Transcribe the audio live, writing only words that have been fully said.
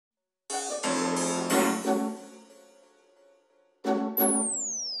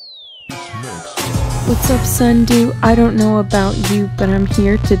What's up, Sundew? I don't know about you, but I'm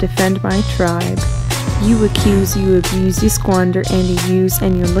here to defend my tribe. You accuse, you abuse, you squander, and you use,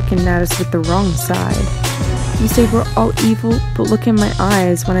 and you're looking at us with the wrong side. You say we're all evil, but look in my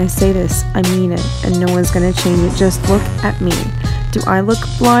eyes when I say this. I mean it, and no one's gonna change it. Just look at me. Do I look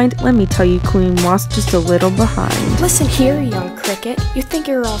blind? Let me tell you, Queen Wasp just a little behind. Listen here, young cricket. You think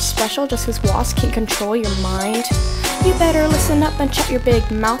you're all special just because Wasp can't control your mind? You better listen up and shut your big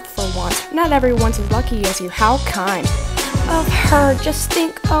mouth for once. Not everyone's as lucky as you. How kind of her. Just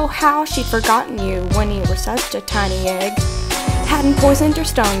think, oh, how she'd forgotten you when you were such a tiny egg. Hadn't poisoned or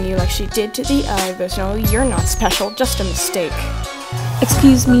stung you like she did to the others. No, you're not special, just a mistake.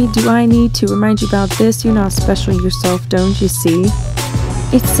 Excuse me, do I need to remind you about this? You're not special yourself, don't you see?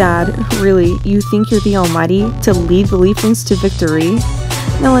 It's sad, really. You think you're the almighty to lead the LeafWings to victory?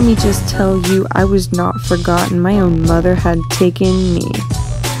 Now let me just tell you, I was not forgotten. My own mother had taken me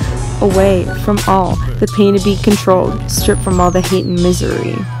away from all the pain to be controlled, stripped from all the hate and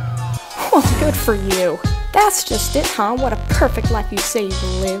misery. Well, good for you. That's just it, huh? What a perfect life you say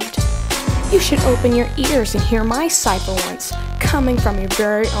you've lived. You should open your ears and hear my cipher once, coming from your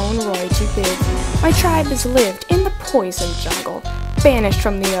very own Roy G. Big. My tribe has lived in the poison jungle, banished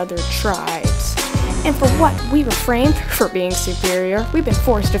from the other tribes. And for what? We were framed for being superior. We've been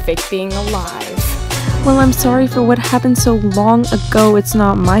forced to fake being alive. Well, I'm sorry for what happened so long ago. It's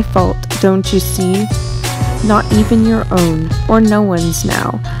not my fault, don't you see? Not even your own, or no one's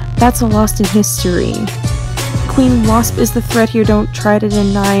now. That's a lost in history. Queen Wasp is the threat here, don't try to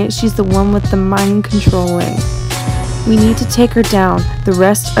deny it. She's the one with the mind controlling. We need to take her down. The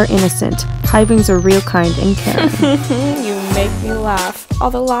rest are innocent. HiveWings are real kind and caring. You make me laugh. All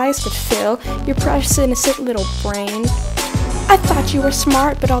the lies that fill your precious innocent little brain. I thought you were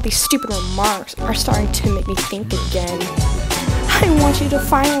smart, but all these stupid remarks are starting to make me think again. I want you to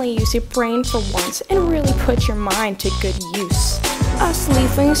finally use your brain for once and really put your mind to good use. Us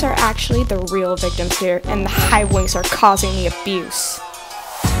LeafWings are actually the real victims here, and the HiveWings are causing the abuse.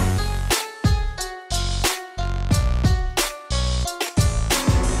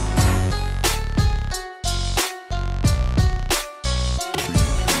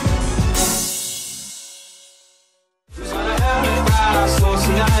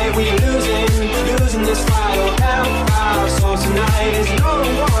 We losing this fight. Oh, help our souls tonight. There's no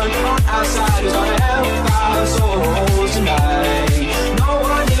one on our side who's gonna help our souls tonight. No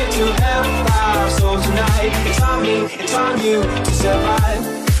one here to help our souls tonight. It's on me, it's on you.